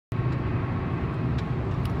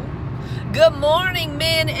Good morning,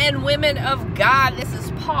 men and women of God. This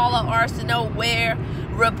is Paula Arsenault Ware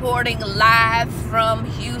reporting live from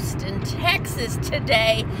Houston, Texas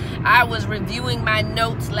today. I was reviewing my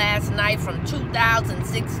notes last night from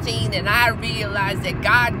 2016, and I realized that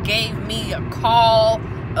God gave me a call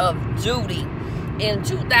of duty in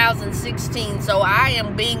 2016. So I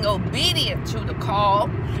am being obedient to the call.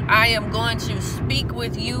 I am going to speak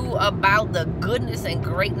with you about the goodness and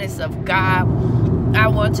greatness of God. I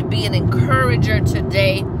want to be an encourager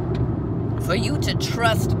today for you to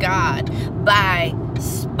trust God by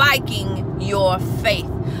spiking your faith.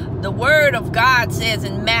 The word of God says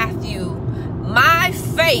in Matthew, my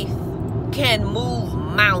faith can move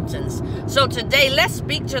mountains. So today, let's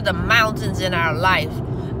speak to the mountains in our life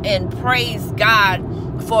and praise God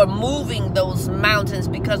for moving those mountains,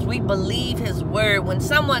 because we believe his word. When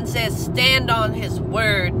someone says stand on his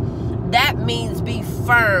word, that means be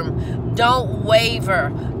firm. Don't waver.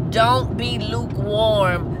 Don't be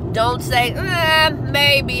lukewarm. Don't say,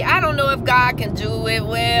 maybe. I don't know if God can do it.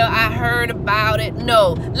 Well, I heard about it.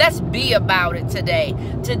 No, let's be about it today.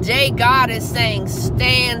 Today, God is saying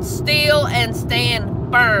stand still and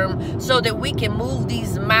stand firm so that we can move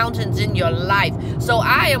these mountains in your life. So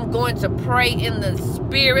I am going to pray in the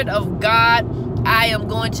Spirit of God. I am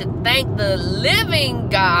going to thank the living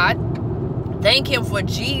God. Thank him for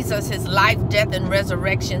Jesus, his life, death, and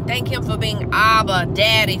resurrection. Thank him for being Abba,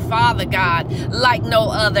 Daddy, Father God, like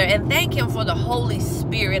no other. And thank him for the Holy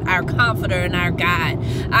Spirit, our comforter and our guide.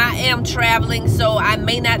 I am traveling, so I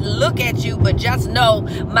may not look at you, but just know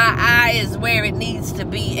my eye is where it needs to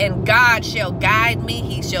be. And God shall guide me.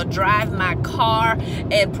 He shall drive my car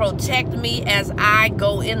and protect me as I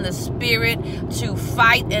go in the Spirit to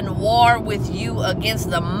fight and war with you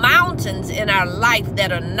against the mountains in our life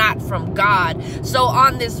that are not from God. So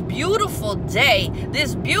on this beautiful day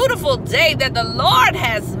that the Lord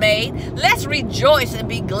has made, let's rejoice and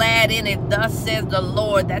be glad in it. Thus says the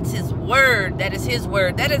Lord. That's his word. That is his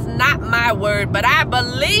word. That is not my word, but I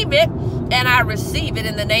believe it and I receive it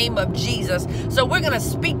in the name of Jesus. So we're going to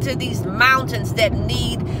speak to these mountains that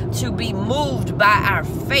need to be moved by our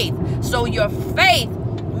faith. So your faith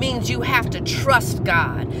means you have to trust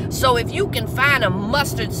God. So if you can find a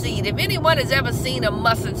mustard seed, if anyone has ever seen a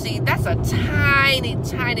mustard seed, that's a tiny,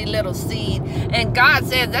 tiny little seed. And God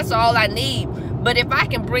says, that's all I need. But if I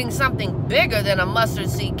can bring something bigger than a mustard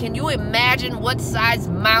seed, can you imagine what size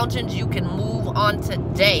mountains you can move on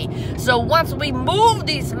today? So once we move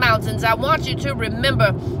these mountains, I want you to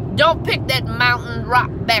remember, don't pick that mountain rock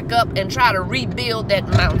back up and try to rebuild that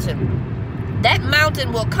mountain. That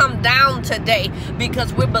mountain will come down today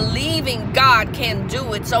because we're believing God can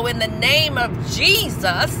do it. So in the name of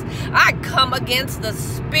Jesus, I come against the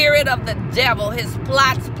spirit of the devil, his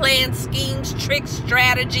plots, plans, schemes, tricks,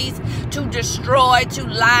 strategies to destroy, to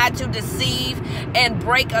lie, to deceive, and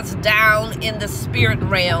break us down in the spirit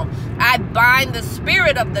realm. I bind the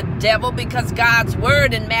spirit of the devil because God's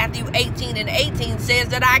word in Matthew 18:18 says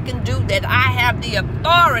that I can do that. I have the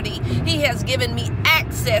authority. He has given me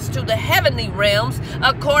access to the heavenly realms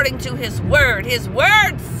according to his word. His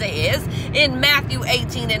word says in Matthew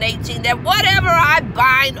 18:18 that whatever I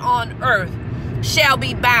bind on earth shall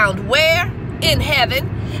be bound where? In heaven.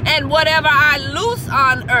 And whatever I loose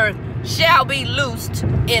on earth shall be loosed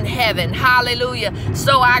in heaven. Hallelujah.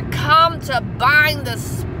 So I come to bind the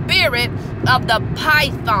spirit of the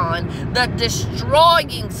python, the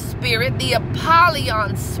destroying spirit, the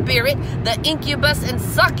Apollyon spirit, the incubus and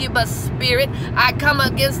succubus spirit. I come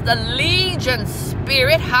against the legion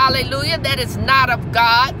spirit, hallelujah, that is not of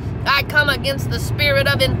God. I come against the spirit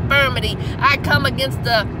of infirmity. I come against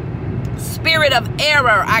the spirit of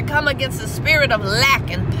error. I come against the spirit of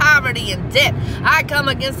lack and poverty and debt. I come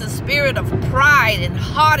against the spirit of pride and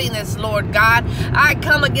haughtiness, Lord God. I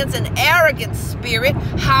come against an arrogant spirit.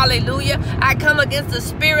 Hallelujah. I come against the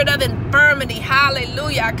spirit of infirmity.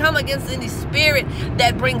 Hallelujah. I come against any spirit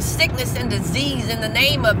that brings sickness and disease in the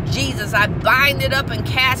name of Jesus. I bind it up and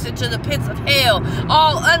cast it to the pits of hell.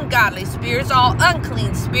 All ungodly spirits, all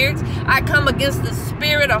unclean spirits. I come against the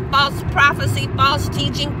spirit of false prophecy, false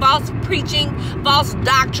teaching, false preaching, false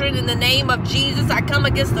doctrine in the name of Jesus. I come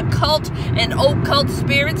against the cult and occult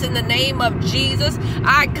spirits in the name of Jesus.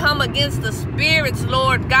 I come against the spirits,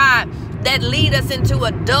 Lord God, that lead us into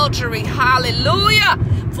adultery. Hallelujah.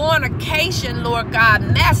 Fornication, Lord God,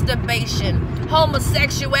 masturbation,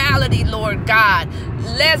 homosexuality, Lord God,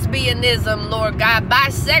 lesbianism, Lord God,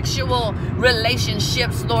 bisexual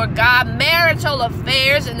relationships, Lord God, marital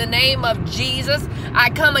affairs in the name of Jesus. I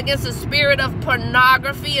come against the spirit of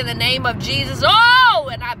pornography in the name of Jesus. Oh,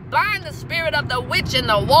 and I bind the spirit of the witch and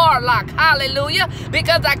the warlock. Hallelujah.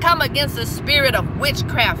 Because I come against the spirit of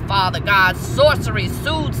witchcraft, Father God, sorcery,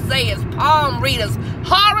 soothsayers, palm readers,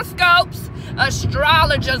 horoscopes,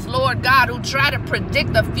 astrologers, Lord God, who try to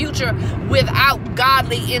predict the future without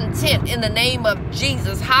godly intent in the name of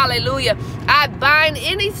Jesus. Hallelujah. I bind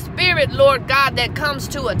any spirit, Lord God, that comes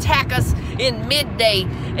to attack us in midday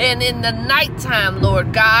and in the nighttime,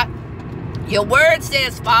 Lord God. Your word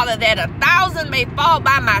says, Father, that 1,000 may fall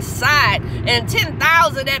by my side and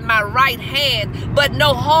 10,000 at my right hand, but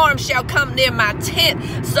no harm shall come near my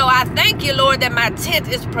tent. So I thank you, Lord, that my tent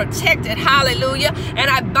is protected. Hallelujah. And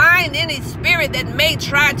I bind any spirit that may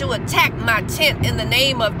try to attack my tent in the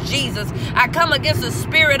name of Jesus. I come against the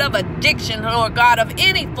spirit of addiction, Lord God, of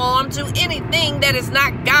any form to anything that is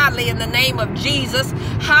not godly in the name of Jesus.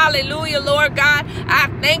 Hallelujah, Lord God.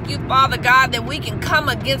 I thank you, Father God, that we can come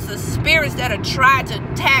against the spirits that are trying to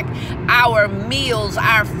attack our meals,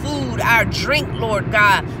 our food, our drink, Lord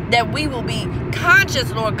God, that we will be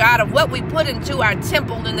conscious, Lord God, of what we put into our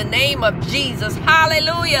temple in the name of Jesus.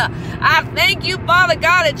 Hallelujah. I thank you, Father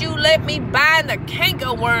God, that you let me bind the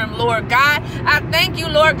cankerworm, Lord God. I thank you,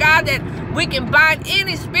 Lord God, that we can bind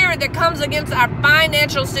any spirit that comes against our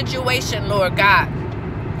financial situation, Lord God.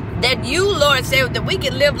 That you, Lord, said that we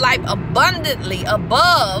can live life abundantly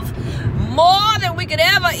above more than we could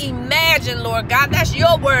ever imagine, Lord God. That's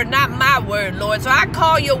your word, not my word, Lord. So I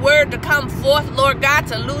call your word to come forth, Lord God,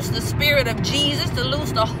 to loose the spirit of Jesus, to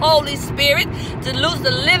loose the Holy Spirit, to loose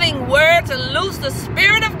the living word, to loose the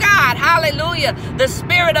Spirit of God. Hallelujah. The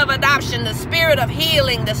spirit of adoption, the spirit of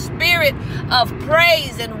healing, the spirit of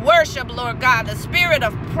praise and worship, Lord God, the spirit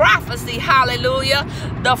of prophecy. Hallelujah.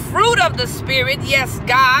 The fruit of the Spirit. Yes,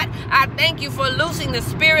 God. I thank you for loosing the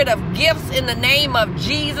spirit of gifts in the name of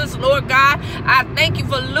Jesus, Lord God. I thank you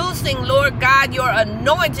for loosing, Lord God, your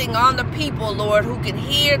anointing on the people, Lord, who can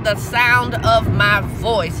hear the sound of my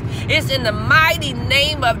voice. It's in the mighty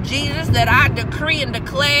name of Jesus that I decree and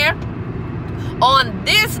declare on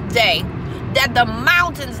this day that the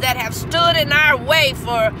mountains that have stood in our way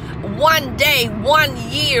for 1 day,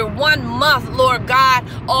 1 year, 1 month, Lord God,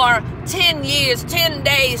 or 10 years, 10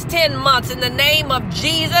 days, 10 months, in the name of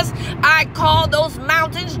Jesus, I call those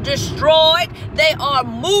mountains destroyed. They are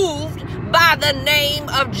moved by the name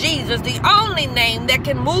of Jesus, the only name that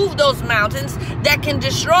can move those mountains, that can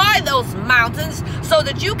destroy those mountains, so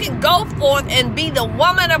that you can go forth and be the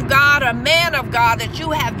woman of God or man of God that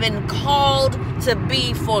you have been called to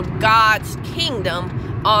be for God's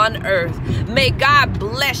kingdom on earth. May God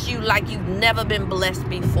bless you like you've never been blessed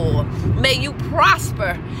before. May you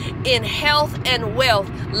prosper in health and wealth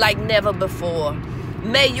like never before.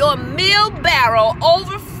 May your meal barrel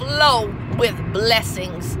overflow with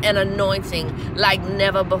blessings and anointing like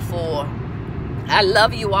never before. I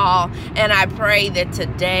love you all, and I pray that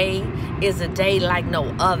today is a day like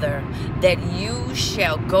no other, that you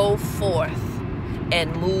shall go forth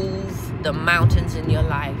and move the mountains in your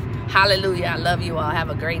life. Hallelujah. I love you all. Have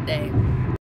a great day.